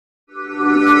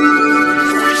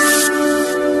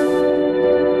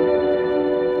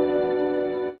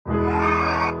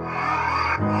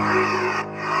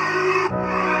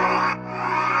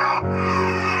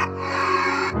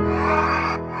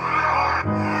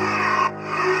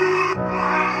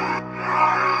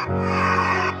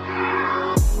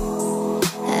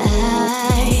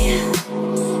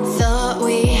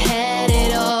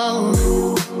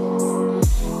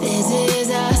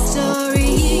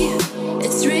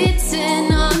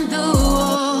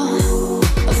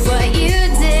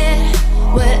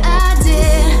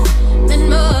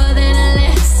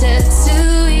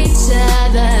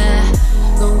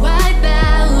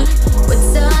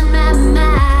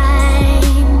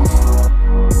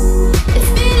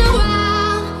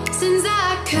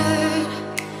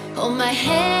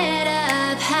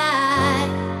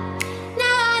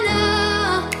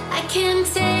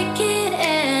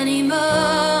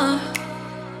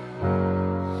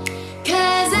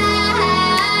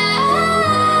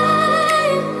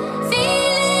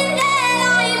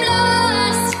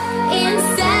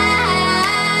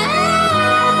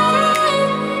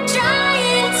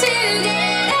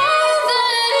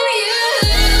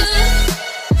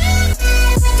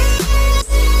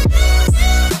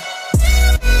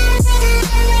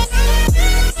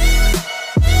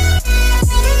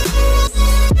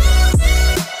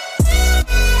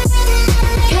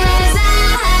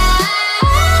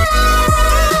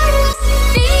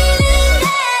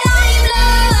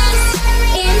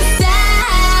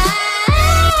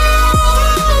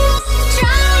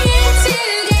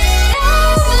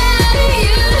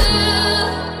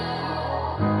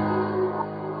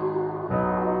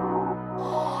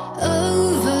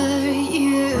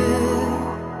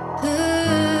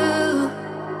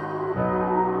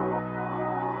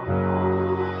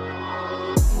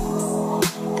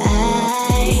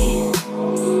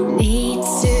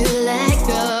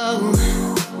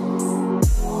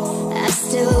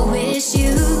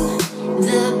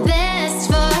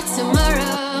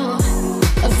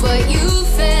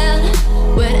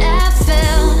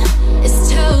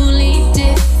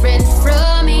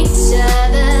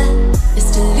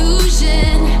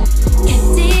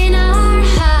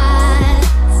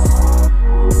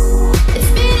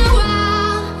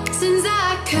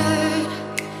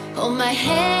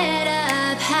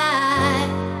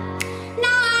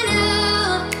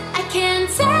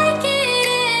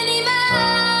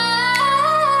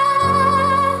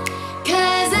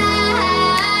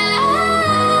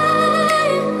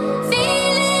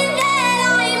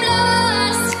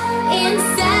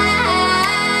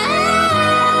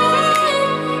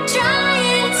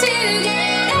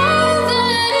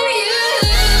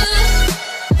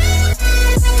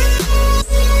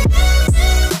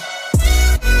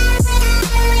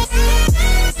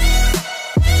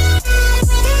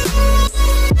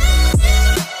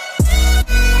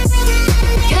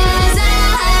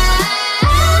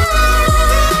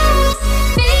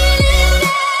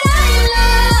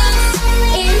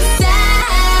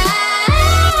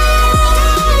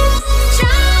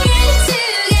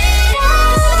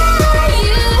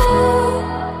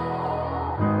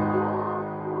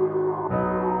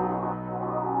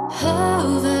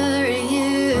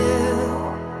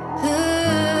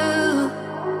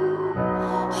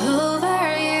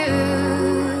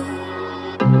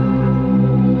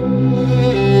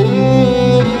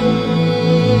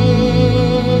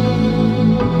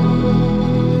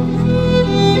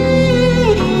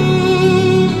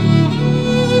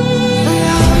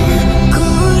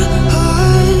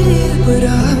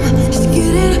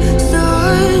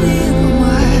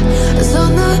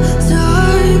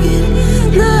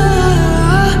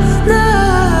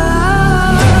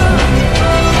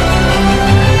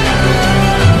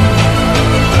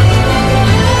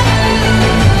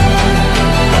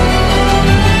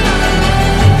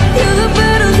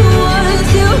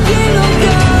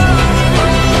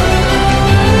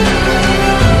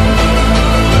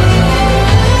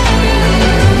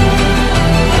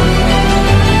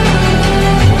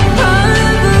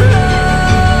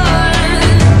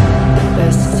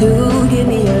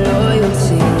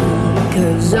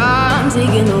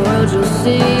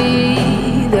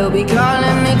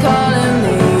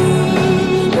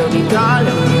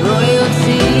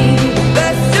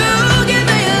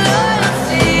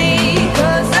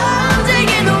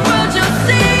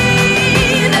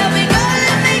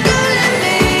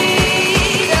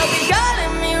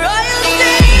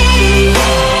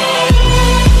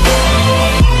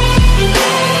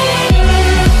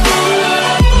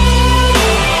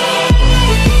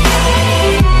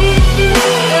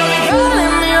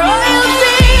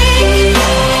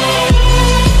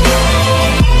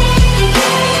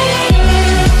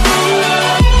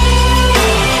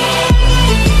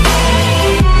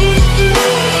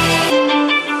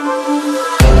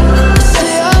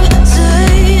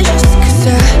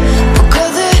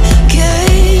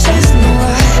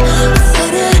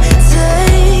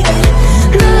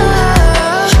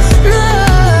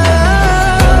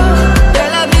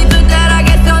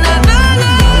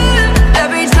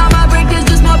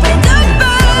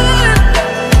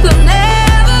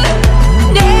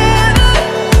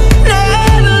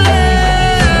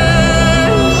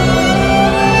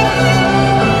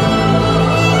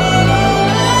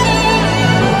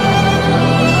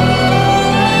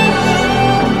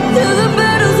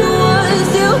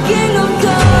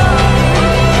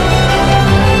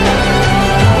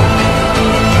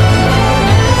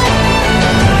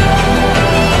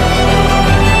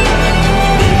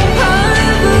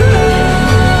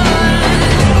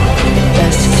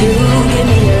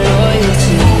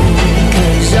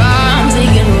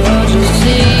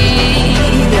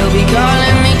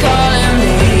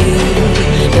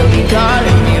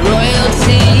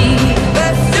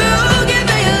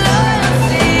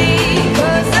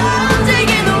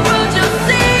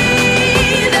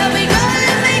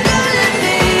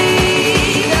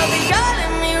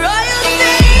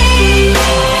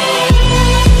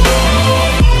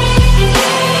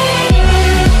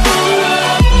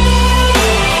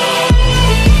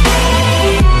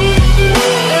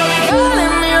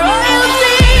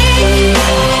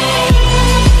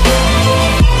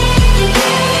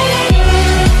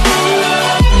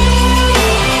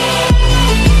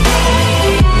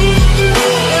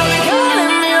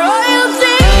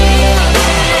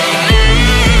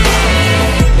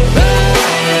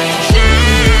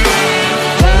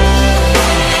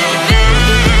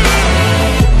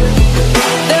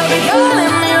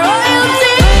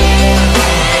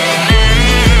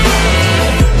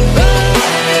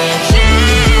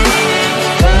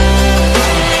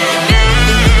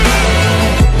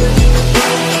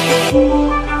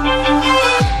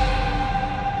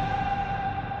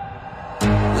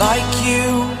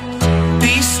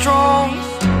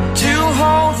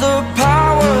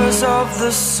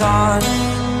the sun.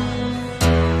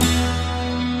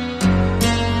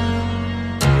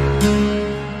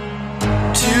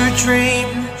 To dream,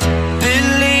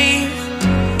 believe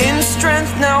in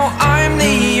strength. Now I'm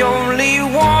the only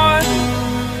one,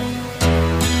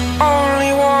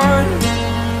 only one.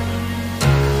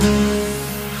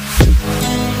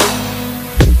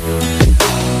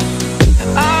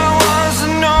 I was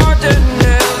an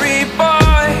ordinary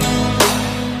boy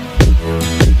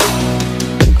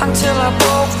until I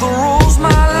broke the rules.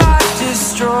 My life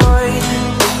destroyed,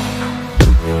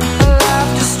 a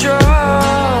life destroyed.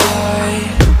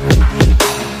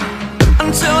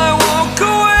 Until I walk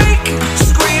awake,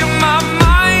 scream my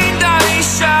mind, I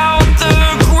shout, the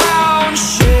ground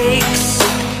shakes.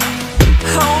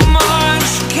 How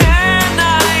much can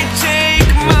I take?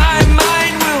 My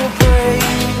mind will break.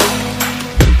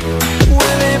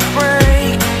 Will it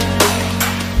break?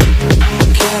 What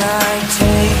can I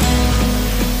take?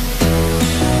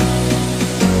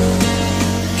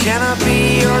 Can I be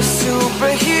your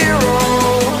superhero?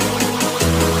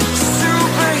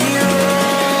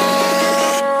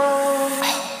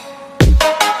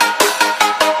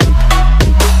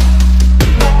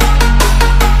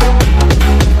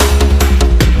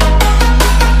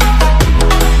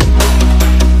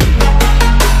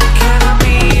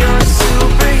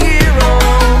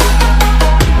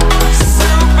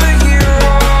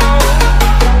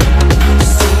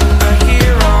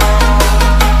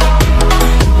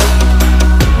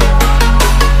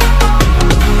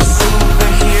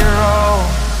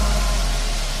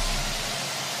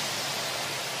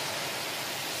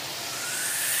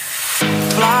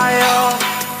 Fly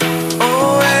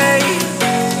away.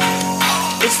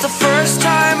 It's the first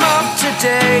time of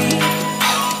today.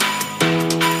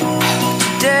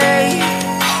 Today.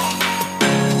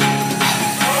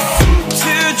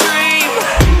 To dream,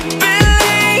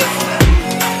 believe.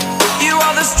 You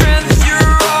are the strength,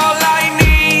 you're all I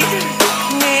need.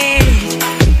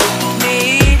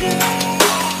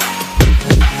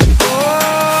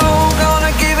 Oh,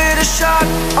 gonna give it a shot.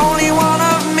 Only one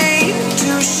of me to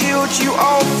shield you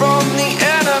all from the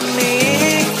enemy.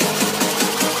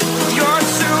 You're a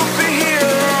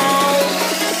superhero.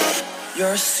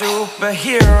 You're a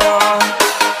superhero.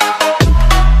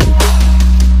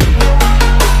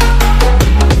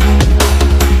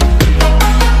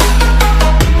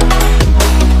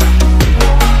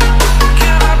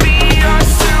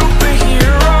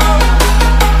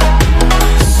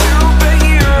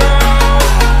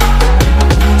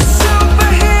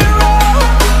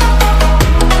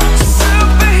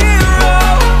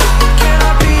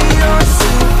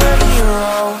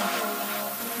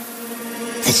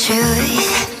 The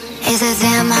truth is a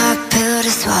damn hard pill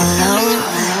to swallow.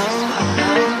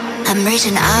 I'm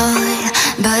reaching out,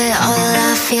 but all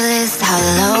I feel is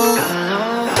hollow.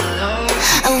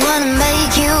 I wanna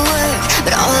make you work,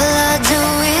 but all I do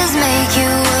is make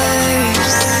you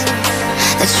worse.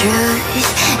 The truth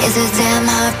is a damn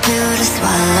hard pill to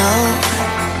swallow.